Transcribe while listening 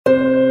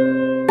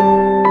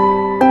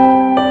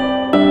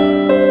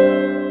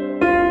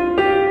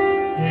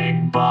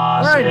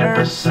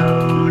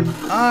episode.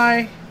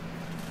 Hi,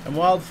 I'm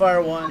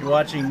Wildfire One. You're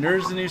watching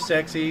Nerds the New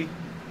Sexy.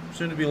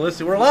 Soon to be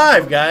listening. We're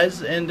live,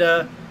 guys, and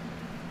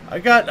I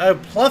got a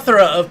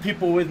plethora of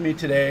people with me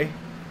today.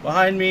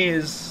 Behind me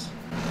is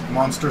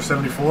Monster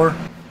 74.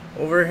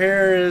 Over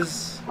here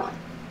is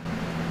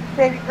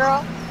Baby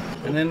girl.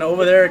 And then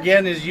over there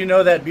again is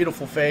that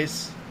beautiful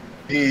face.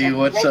 Hey,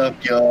 what's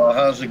up, y'all?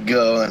 How's it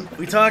going?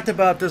 We talked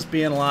about this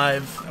being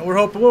live.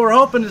 What we're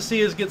hoping to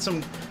see is get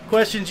some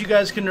questions you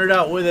guys can nerd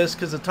out with us,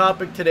 because the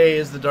topic today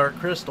is the Dark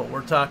Crystal.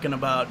 We're talking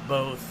about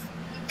both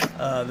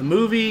the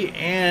movie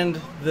and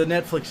the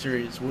Netflix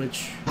series,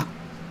 which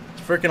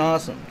is freaking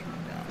awesome.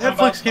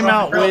 Netflix came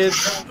out with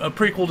a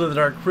prequel to the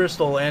Dark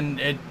Crystal, and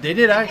they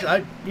did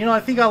actually. I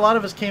think a lot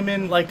of us came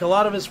in, like, a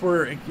lot of us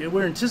were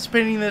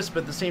anticipating this,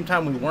 but at the same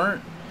time we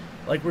weren't.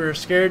 Like, we were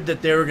scared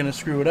that they were going to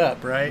screw it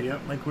up, right?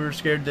 Yep. Like, we were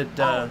scared that...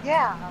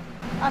 yeah.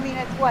 I mean,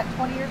 it's what,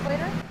 20 years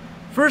later?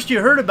 First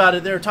you heard about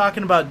it, they were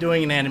talking about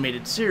doing an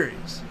animated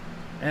series.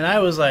 And I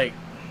was like,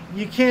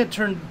 you can't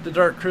turn the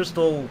Dark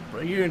Crystal...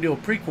 You're going to do a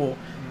prequel.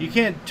 You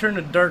can't turn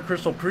the Dark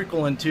Crystal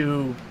prequel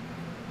into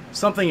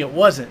something it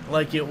wasn't.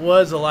 Like, it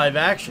was a live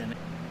action.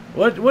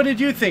 What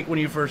did you think when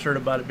you first heard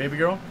about it, baby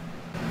girl?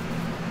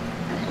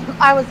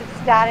 I was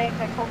ecstatic.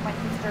 I told my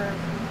sister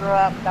who grew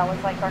up that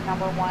was like our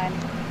 #1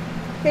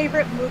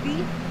 favorite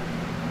movie.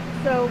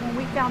 So when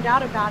we found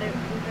out about it,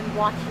 we've been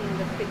watching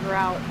to figure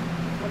out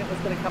when it was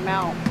going to come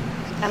out,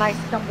 and I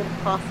stumbled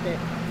across it.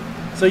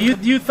 So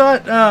you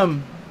thought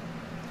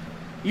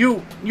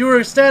you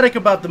were ecstatic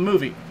about the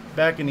movie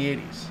back in the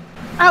 80s.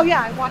 Oh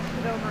yeah, I watched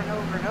it over and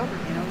over and over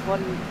again. It was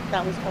one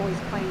that was always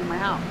playing in my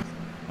house.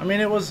 I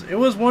mean, it was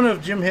one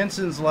of Jim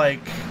Henson's, like,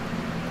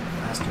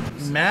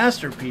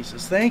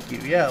 masterpieces. Thank you.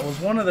 Yeah,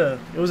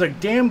 it was a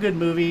damn good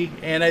movie,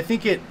 and I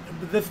think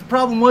the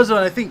problem was, and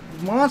I think,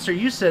 Monster,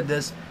 you said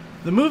this,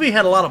 the movie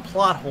had a lot of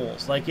plot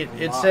holes. Like,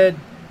 it said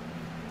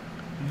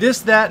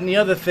this, that, and the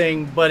other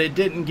thing, but it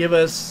didn't give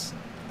us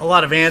a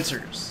lot of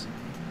answers.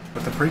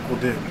 But the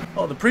prequel did.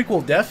 Oh, the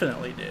prequel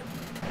definitely did.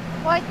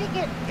 Well, I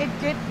think it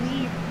did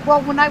leave.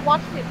 Well, when I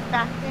watched it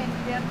back then,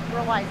 you didn't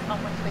realize how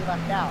much they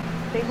left out.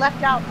 They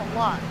left out a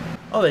lot.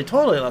 Oh, they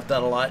totally left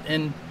out a lot,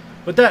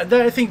 but that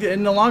I think that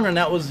in the long run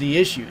that was the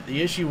issue.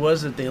 The issue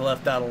was that they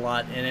left out a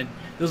lot, and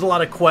there's a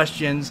lot of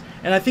questions,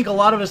 and I think a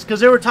lot of us, because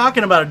they were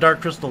talking about a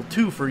Dark Crystal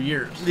 2 for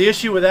years. The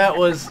issue with that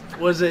was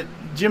that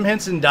Jim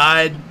Henson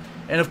died,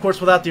 and of course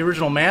without the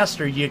original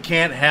master, you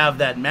can't have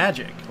that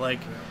magic. Like,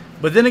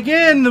 but then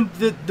again,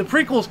 the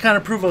prequels kind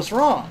of prove us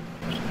wrong.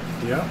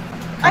 Yeah.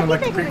 Kind of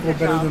like the prequel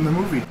better than the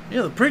movie.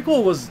 Yeah, the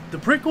prequel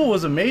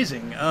was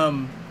amazing.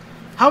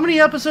 How many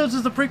episodes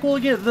is the prequel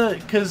again?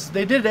 Because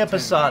they did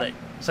episodic.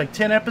 It's like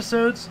 10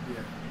 episodes.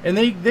 Yeah. And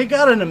they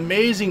got an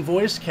amazing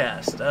voice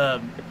cast.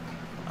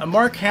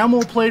 Mark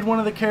Hamill played one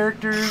of the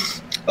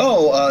characters.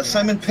 Oh,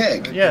 Simon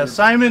Pegg. Yeah,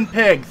 Simon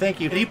Pegg.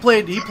 Thank you. He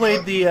played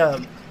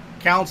the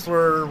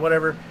counselor or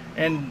whatever.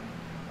 And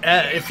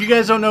if you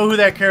guys don't know who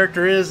that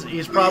character is,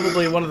 he's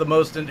probably has one of the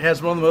most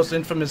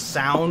infamous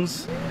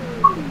sounds.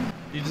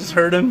 You just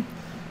heard him.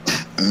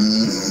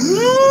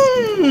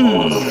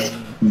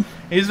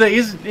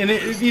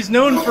 He's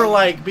known for,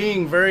 like,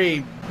 being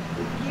very...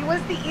 He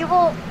was the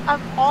evil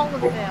of all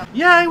of them.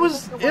 Yeah, he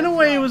was, in a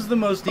way, he was the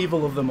most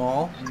evil of them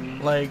all.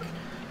 Like,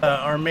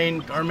 our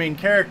main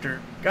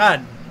character.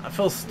 God, I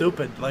feel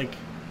stupid. Like,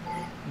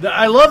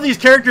 I love these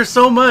characters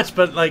so much,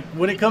 but, like,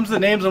 when it comes to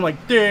names, I'm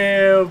like,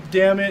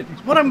 damn it.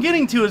 What I'm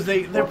getting to is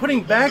they're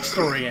putting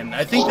backstory in.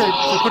 I think they're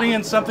putting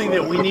in something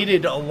that we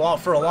needed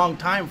for a long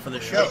time for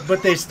the show,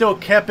 but they still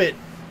kept it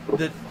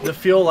the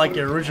feel like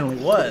it originally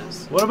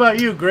was. What about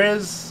you,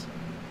 Grizz?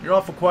 You're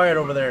awful quiet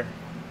over there.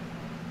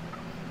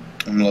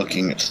 I'm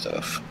looking at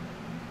stuff.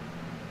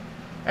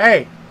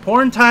 Hey,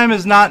 porn time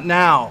is not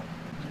now.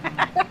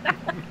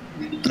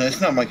 No,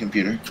 it's not my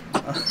computer.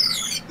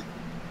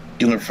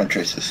 Dealer front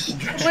traces.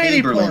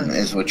 Lady Chamberlain porn.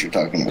 is what you're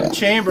talking about.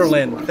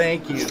 Chamberlain,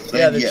 thank you.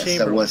 Yeah, yes, Chamberlain.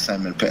 that was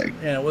Simon Pegg.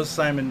 Yeah, it was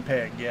Simon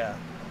Pegg, yeah.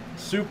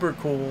 Super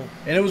cool.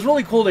 And it was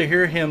really cool to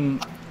hear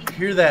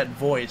that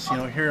voice,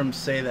 hear him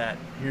say that.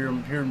 Hear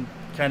him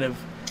kind of...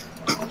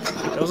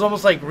 It was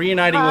almost like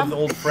reuniting with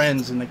old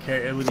friends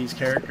with these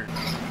characters.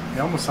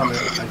 They almost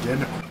sounded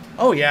identical.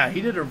 Oh yeah,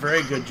 he did a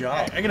very good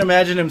job. I can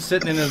imagine him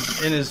sitting in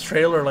his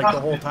trailer, like, the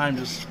whole time,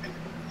 just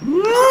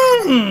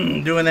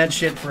doing that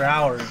shit for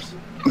hours.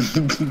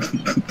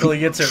 Until he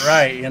gets it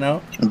right,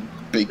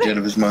 Baked out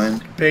of his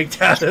mind.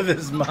 Baked out of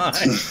his mind.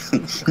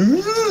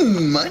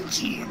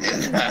 Munchy.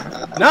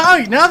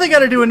 Now they got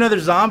to do another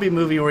zombie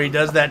movie where he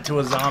does that to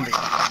a zombie.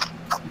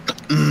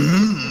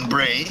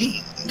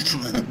 Brain.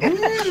 Shaun of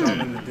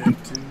the Dead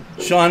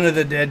 2. Shaun of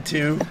the Dead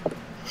 2.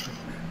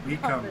 We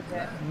come.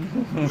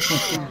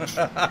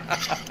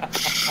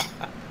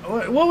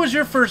 What was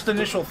your first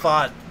initial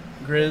thought,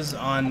 Grizz,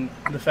 on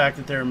the fact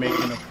that they were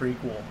making a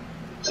prequel?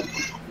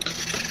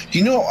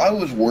 I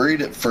was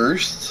worried at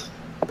first,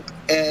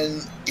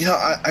 and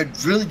I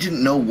really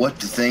didn't know what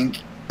to think.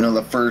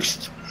 The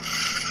first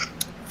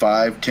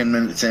 5-10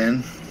 minutes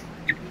in.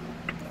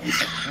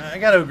 I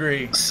gotta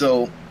agree.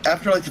 So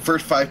after like the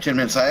first 5-10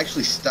 minutes, I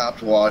actually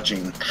stopped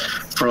watching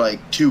for like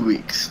 2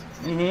 weeks,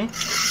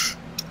 Mm-hmm.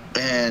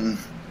 and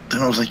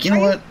then I was like, you know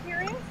Are what? you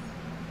serious?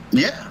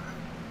 Yeah.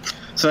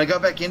 So I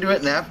got back into it,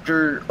 and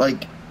after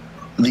like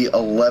the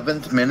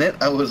 11th minute,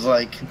 I was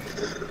like,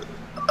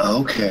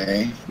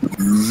 okay,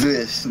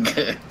 this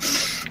good.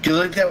 Because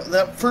like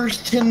that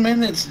first 10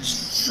 minutes is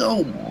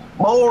so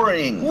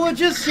boring. Well, it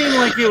just seemed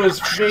like it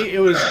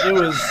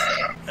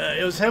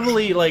was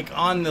heavily like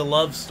on the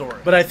love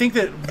story. But I think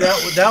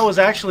that was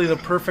actually the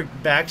perfect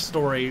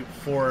backstory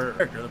for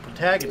the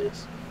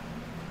protagonist.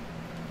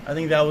 I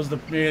think that was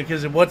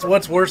because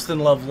what's worse than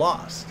love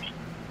lost?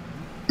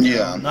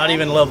 Yeah. Not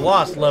even love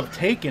lost, love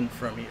taken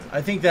from you.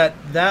 I think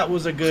that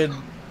was a good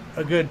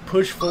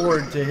push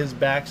forward to his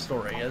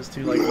backstory as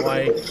to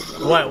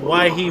like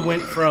why he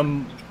went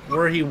from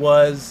where he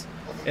was.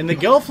 And the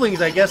Gelflings,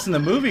 I guess, in the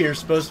movie are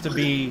supposed to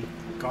be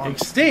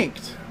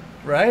extinct,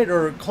 right,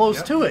 or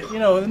close to it. You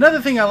know,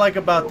 another thing I like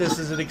about this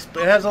is it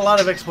has a lot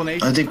of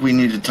explanation. I think we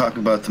need to talk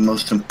about the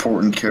most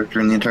important character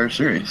in the entire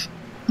series.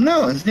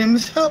 No, his name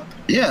is Hup.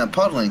 Yeah,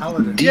 Podling.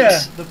 Paladin.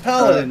 Yeah, the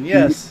Paladin.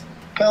 Yes.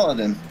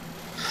 Paladin.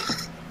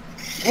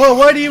 Well,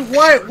 why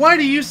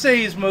do you say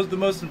he's the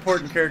most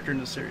important character in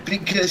the series?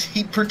 Because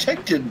he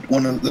protected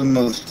one of the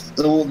most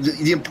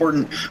the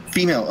important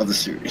female of the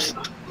series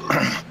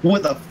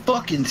with a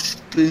fucking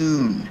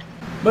spoon.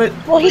 But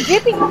Well, he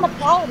did become a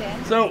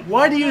paladin. so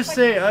why do you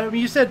say? I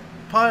mean, you said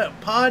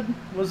Pod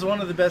was one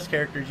of the best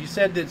characters. You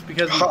said it's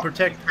because he Hup.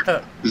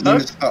 protected His name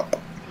is Hup.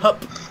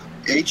 Hup.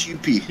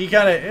 H-U-P. He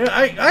kind of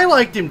I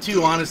liked him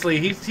too. Honestly,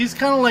 he's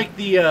kind of like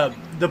the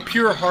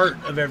pure heart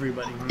of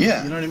everybody.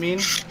 Yeah. You know what I mean?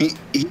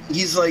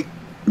 He's like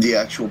the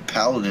actual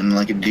paladin,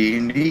 like a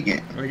D&D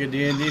game. Like a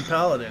D&D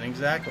paladin,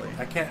 exactly.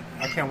 I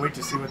can't wait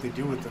to see what they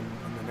do with them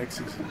in the next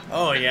season.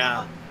 Oh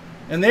yeah,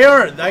 and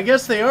I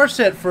guess they are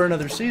set for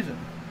another season,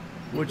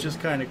 which is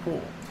kind of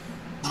cool.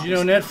 You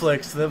know,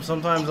 Netflix,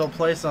 sometimes they'll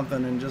play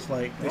something and just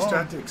like They still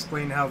have to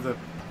explain how the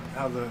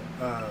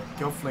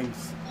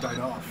Gelflings died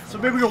off. So,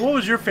 baby girl, what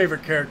was your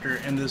favorite character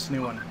in this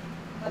new one?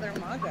 Mother In the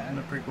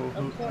Maga. prequel?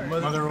 Of course.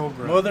 Mother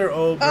Ogra. Mother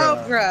Ogra.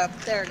 Oh,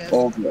 bruh. There it is.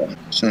 Oh, yeah.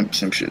 Same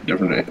shit,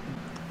 different day.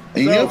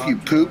 And you know,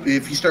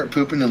 if you start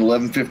pooping at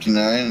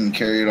 11:59 and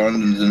carry it on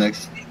to the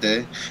next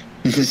day,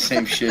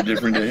 same shit,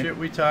 different day. Shit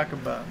we talk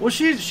about. Well,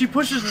 she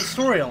pushes the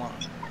story along.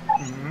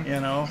 Mhm. You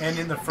know, And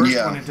in the first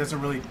Yeah. one, it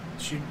doesn't really.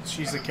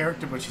 She's a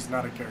character, but she's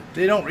not a character.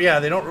 they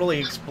don't really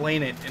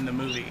explain it in the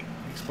movie.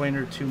 Explain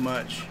her too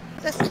much.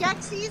 The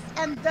Skeksis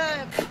and the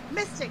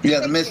Mystics. Yeah,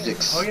 the they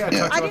Mystics. Oh yeah, Yeah.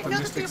 talk I about didn't the know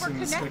that they Mystics were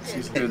and the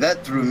connected. Skeksis. Dude,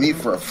 that threw me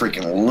for a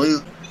freaking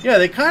loop. Yeah,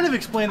 they kind of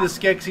explain the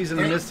Skeksis and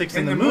the Mystics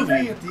in the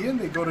movie. At the end,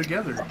 they go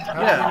together.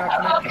 How Yeah. are they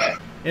not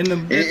connected?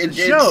 In the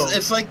show,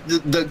 It's like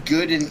the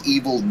good and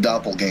evil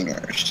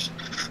doppelgangers.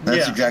 That's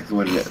Yeah. exactly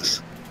what it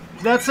is.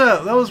 that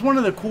was one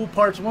of the cool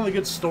parts. One of the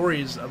good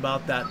stories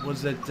about that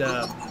was that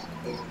the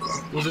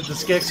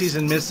Skeksis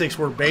and Mystics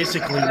were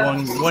basically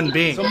one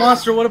being. So,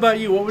 Monster, what about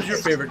you? What was your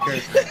favorite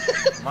character?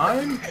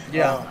 Mine?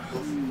 Yeah.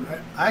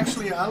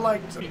 Actually, I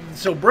liked.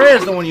 So Brea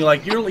is the one you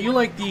like. You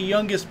like the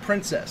youngest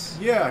princess.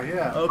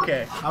 Yeah.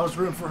 Okay. I was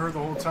rooting for her the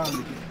whole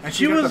time. And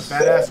She she got was- the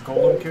badass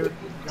golem kid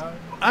guy.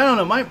 I don't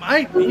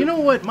know. You know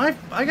what?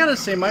 I gotta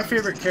say, my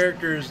favorite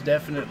character is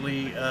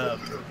definitely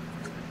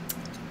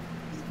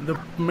the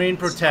main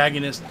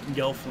protagonist,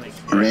 Gelfling.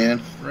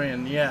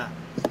 Ran. Yeah.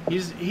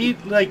 He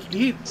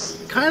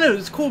kind of,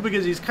 it's cool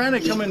because he's kind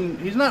of coming.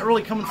 He's not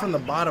really coming from the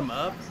bottom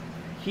up.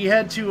 He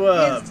had to.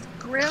 His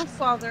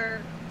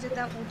grandfather did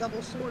that whole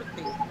double sword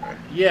thing.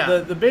 Yeah.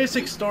 The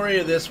basic story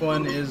of this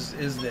one is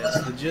this.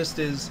 The gist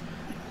is,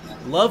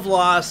 love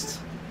lost.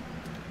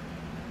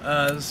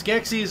 The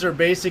Skeksis are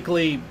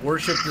basically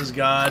worshipped as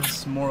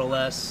gods, more or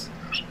less,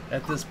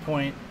 at this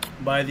point,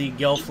 by the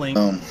Gelfling.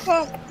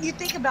 Well, you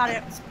think about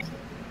it.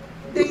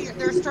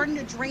 They're starting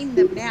to drain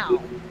them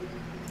now.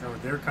 Or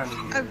they're kind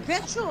of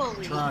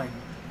Eventually, trying.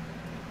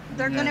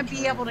 they're Yeah, going to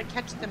be able to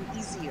catch them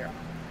easier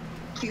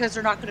because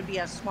they're not going to be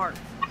as smart.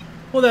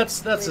 Well, that's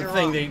the Later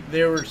thing. on.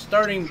 They were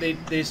starting.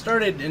 They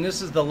started, and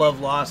this is the love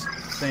lost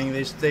thing.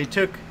 They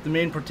took the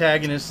main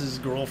protagonist's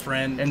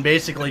girlfriend and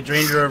basically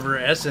drained her of her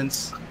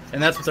essence,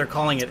 and that's what they're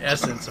calling it,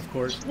 essence, of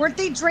course. Weren't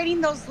they draining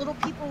those little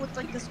people with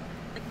like the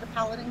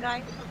paladin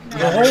guy? No.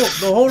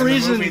 The whole In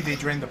reason the movie, they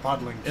drained the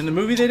podlings. in the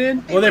movie they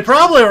did. Well, they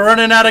probably were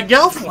running out of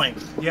Gelfling.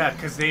 Yeah,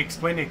 because they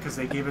explained it because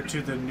they gave it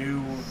to the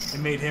new. It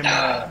made him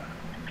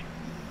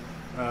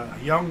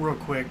young real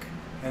quick,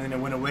 and then it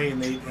went away.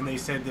 And they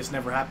said this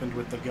never happened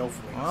with the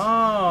Gelflings.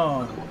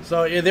 Oh,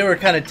 so yeah, they were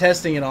kind of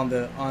testing it on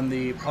the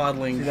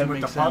podlings. See, That then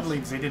with the makes sense.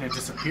 podlings, they didn't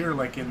disappear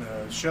like in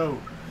the show.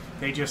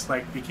 They just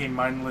like became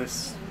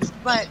mindless.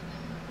 But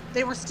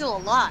they were still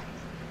alive.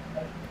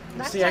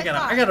 That's See, I what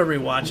thought. gotta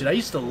rewatch it. I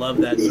used to love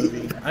that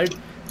movie.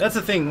 That's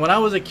the thing. When I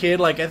was a kid,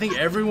 like I think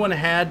everyone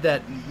had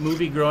that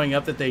movie growing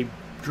up that they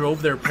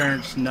drove their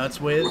parents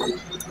nuts with.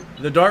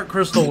 The Dark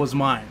Crystal was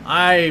mine.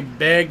 I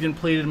begged and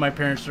pleaded my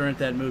parents to rent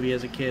that movie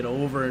as a kid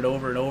over and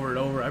over and over and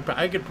over.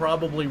 I could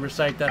probably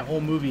recite that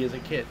whole movie as a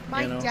kid.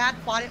 My you know? dad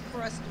bought it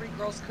for us three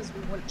girls because we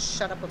wouldn't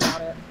shut up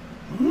about it.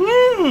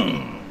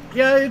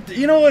 Yeah,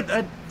 you know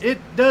what? It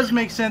does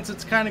make sense.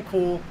 It's kind of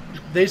cool.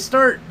 They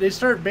start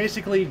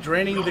basically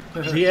draining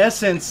the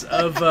essence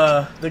of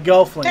the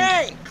Gelfling.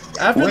 Hey!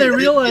 After they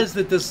realize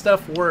that this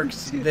stuff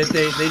works, that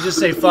they just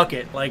say, fuck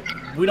it. Like,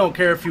 we don't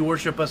care if you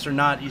worship us or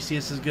not. You see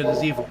us as good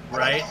as evil,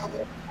 right?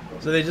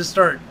 So they just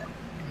start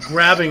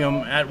grabbing them.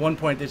 At one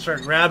point, they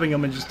start grabbing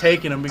them and just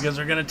taking them because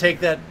they're going to take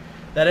that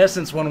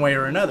essence one way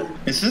or another.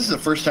 This is the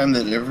first time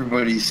that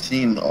everybody's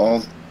seen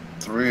all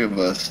three of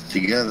us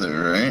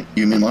together, right?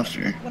 You mean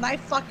Monster? When I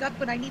fuck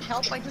up and I need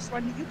help, I just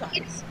run to you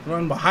guys.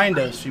 Run behind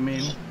us, you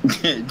mean?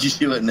 Did you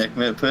see what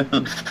Neckmet put?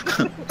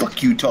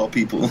 Fuck you, tall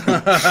people.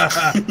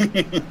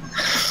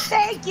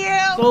 Thank you!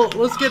 So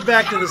let's get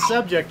back to the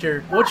subject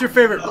here. What's your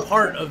favorite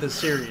part of the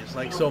series,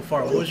 like, so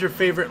far? What was your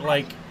favorite,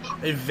 like,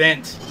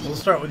 event? We'll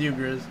start with you,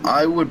 Grizz.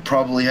 I would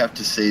probably have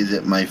to say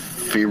that my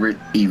favorite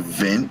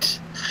event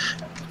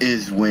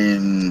is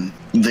when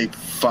they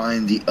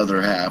find the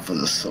other half of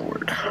the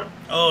sword.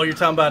 Oh, you're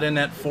talking about in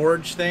that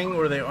forge thing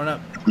where they are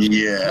not...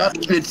 Yeah.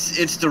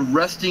 It's the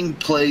resting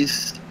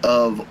place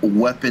of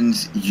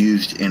weapons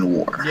used in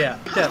war. Yeah,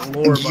 that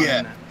lore behind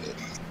Yeah. that.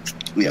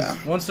 Yeah.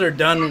 Once they're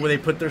done, when they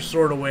put their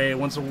sword away,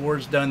 once the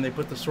war's done, they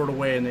put the sword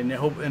away, and they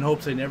hope in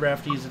hopes they never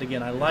have to use it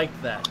again. I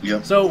liked that.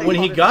 Yep. So when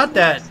he got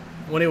that,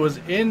 when it was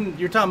in,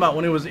 you're talking about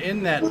when it was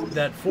in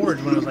that forge,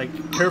 when it was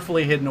like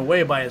carefully hidden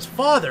away by his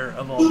father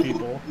of all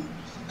people.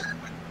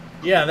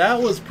 Yeah,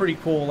 that was pretty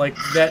cool. Like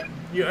that.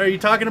 Are you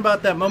talking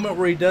about that moment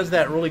where he does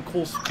that really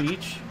cool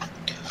speech?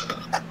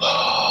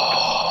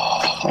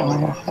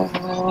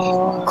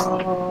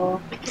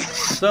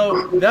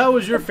 So that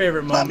was your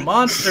favorite moment,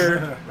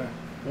 Monster.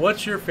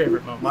 What's your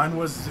favorite moment? Mine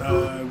was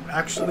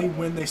actually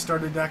when they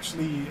started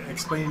actually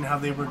explaining how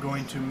they were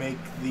going to make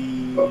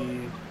the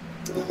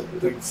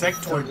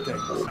sectoid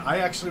things. I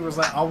actually was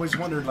like, always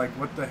wondered like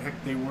what the heck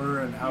they were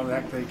and how the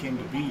heck they came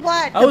to be.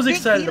 What? I the was big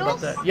excited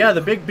beetles? about that. Yeah,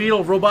 the big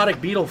beetle, robotic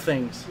beetle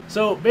things.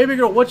 So, baby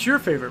girl, what's your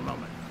favorite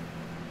moment?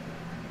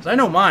 'Cause I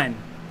know mine.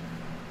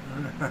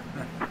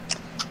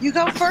 You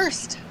go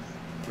first.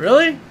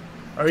 Really?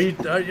 Are you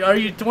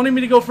wanting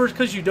me to go first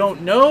because you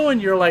don't know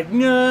and you're like,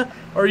 nah,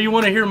 or you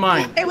want to hear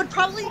mine? It would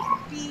probably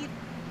be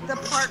the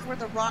part where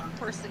the rock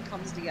person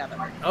comes together.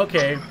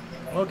 Okay.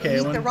 Okay.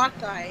 Meet when- the rock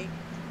guy.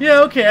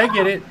 Yeah, okay, I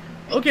get it.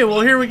 Okay, well,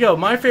 here we go.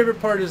 My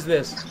favorite part is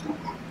this.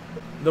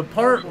 The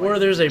part where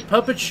there's a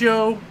puppet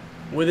show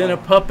within a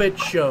puppet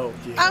show.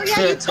 Oh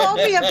yeah, you told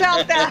me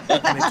about And it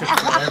took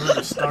that. forever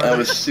to start. That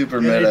was super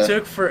And it meta.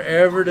 took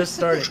forever to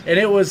start it. And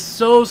it was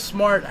so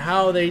smart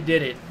how they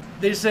did it.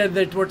 They said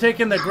that we're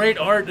taking the great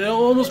art. They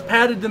almost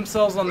patted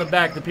themselves on the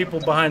back, the people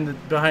behind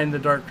the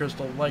Dark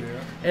Crystal, like,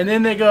 and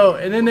then they go,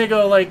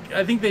 like,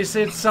 I think they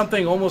said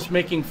something almost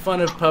making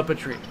fun of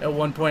puppetry at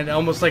one point,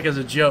 almost like as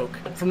a joke.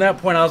 From that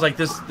point, I was like,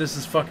 this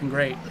is fucking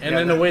great. And Yeah,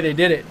 then the way they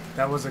did it,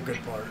 That was a good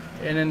part.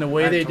 and then the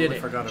way I they totally did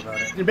it. forgot about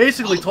it. It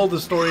basically told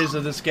the stories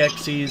of the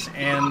Skeksis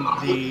and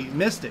the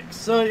Mystics.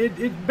 So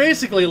it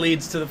basically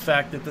leads to the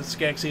fact that the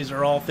Skeksis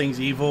are all things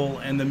evil,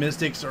 and the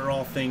Mystics are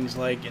all things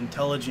like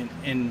intelligent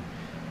and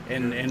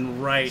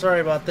right.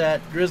 Sorry about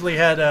that. Grizzly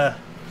had a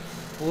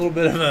little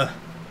bit of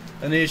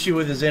an issue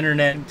with his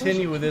internet.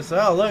 Continue with this.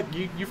 Oh, look,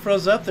 you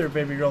froze up there,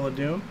 baby girl of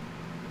doom.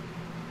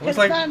 It looks It's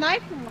like not an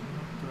iPhone.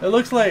 it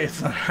looks like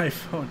it's not an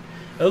iPhone.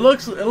 It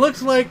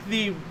looks like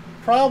the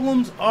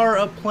problems are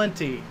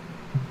aplenty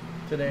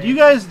today.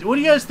 What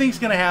do you guys think is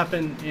going to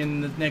happen in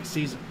the next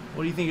season?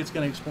 What do you think it's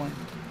going to explain?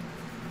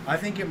 I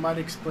think it might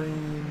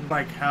explain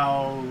like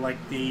how like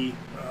they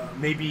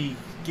maybe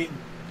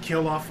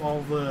kill off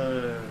all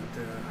the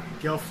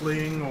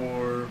Gelfling,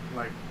 or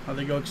like How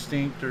they go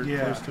extinct or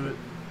Yeah. close to it?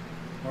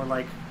 or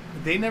like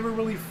they never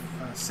really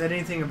said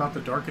anything about the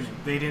darkening.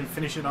 They didn't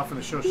finish it off in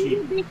the show sheet.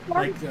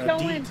 Like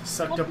Deet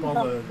sucked up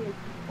all the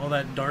All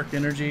that dark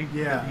energy.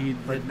 yeah, that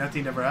but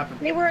nothing ever happened.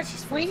 They were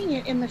explaining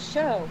it in the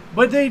show.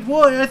 But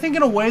I think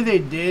in a way they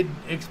did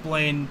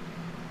explain,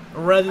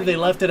 or rather they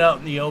left it out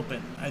in the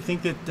open. I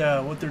think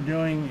that what they're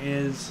doing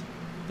is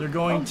they're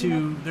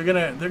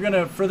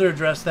gonna further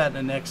address that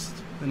in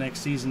the next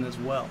season as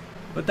well.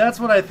 But that's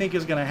what I think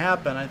is going to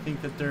happen. I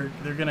think that they're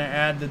going to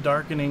add the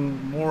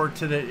darkening more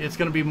to the. It's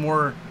going to be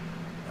more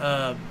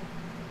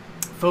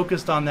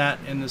focused on that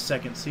in the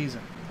second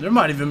season. There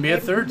might even be a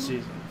third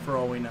season for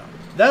all we know.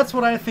 That's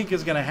what I think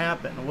is going to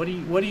happen. What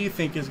do you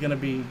think is going to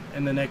be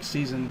in the next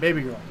season,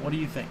 baby girl? What do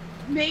you think?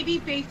 Maybe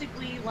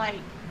basically like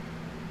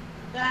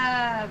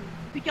the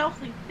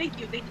Gelfling.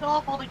 Thank you. They kill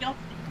off all the Gelfling.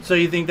 So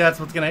you think that's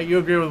what's going to? You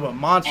agree with what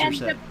Monster And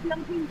said? the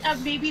building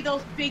of maybe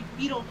those big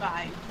beetle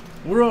guys.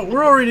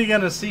 We're already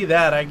going to see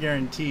that, I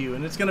guarantee you,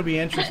 and it's going to be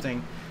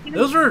interesting.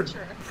 Those are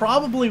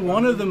probably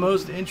one of the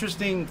most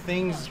interesting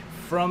things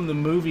from the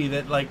movie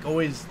that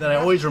I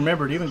always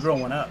remembered, even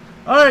growing up.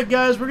 All right,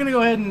 guys, we're going to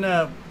go ahead and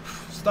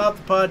stop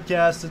the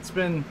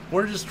podcast.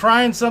 We're just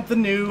trying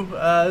something new.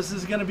 This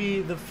is going to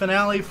be the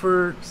finale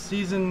for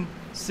season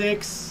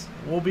 6.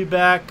 We'll be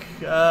back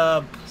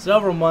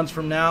several months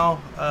from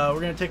now. We're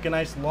going to take a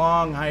nice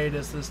long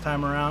hiatus this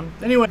time around.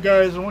 Anyway,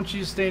 guys, I want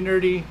you to stay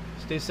nerdy,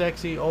 stay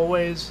sexy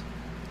always.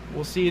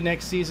 We'll see you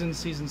next season,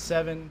 season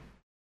 7.